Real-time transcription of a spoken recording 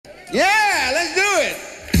Yeah, let's do it.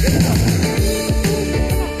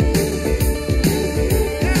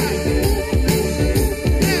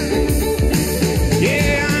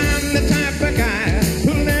 Yeah, I'm the type of guy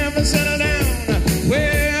who'll never settle down.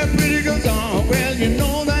 Where pretty girls are, well, you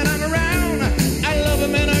know that I'm around. I love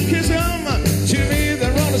them and I kiss them. To me,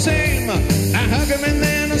 they're all the same. I hug them and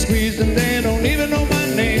then I squeeze them. They don't even know my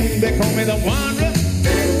name. They call me the Wanderer.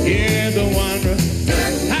 Yeah, the Wanderer.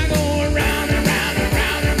 I go around and round and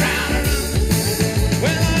round and round and round.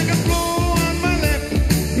 Well, I got Flo on my left,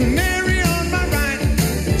 Mary on my right.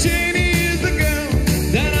 Janie is the girl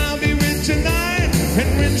that I'll be with tonight.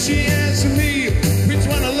 And when she asks me which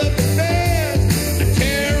one I love the best, I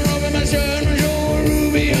tear her over my shirt and show her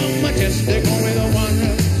ruby on my chest. They call me the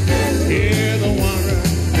Wanderer. Yeah, the Wanderer.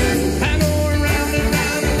 I go around and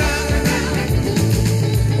round and round and round.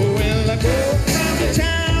 Well, I go from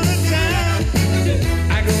town to town.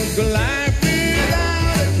 I go to life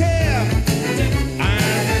without a care.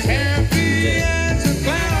 I'm as happy as a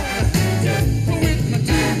clown with my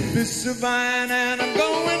teeth is divine and I'm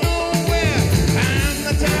going nowhere. I'm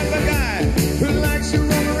the type of guy who likes to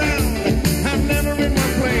run around. I'm never in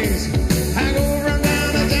one place. I go from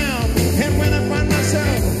down to town, and when I find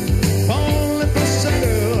myself only for some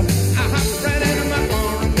girl, I hop right out of my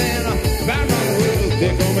car and then I ride around the world.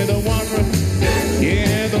 They call me the Wanderer.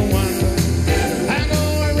 Yeah, the Wanderer. I go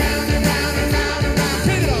around and round and round and round.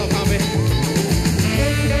 Take it off, Poppy.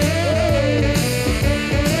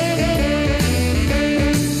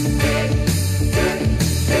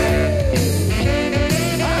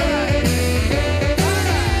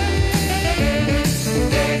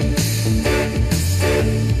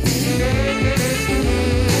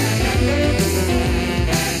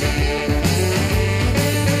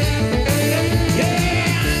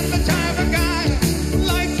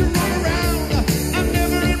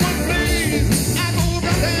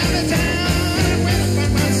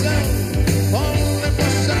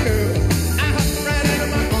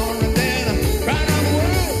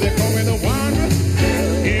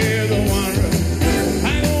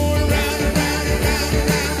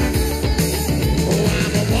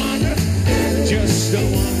 Just a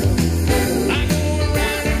one.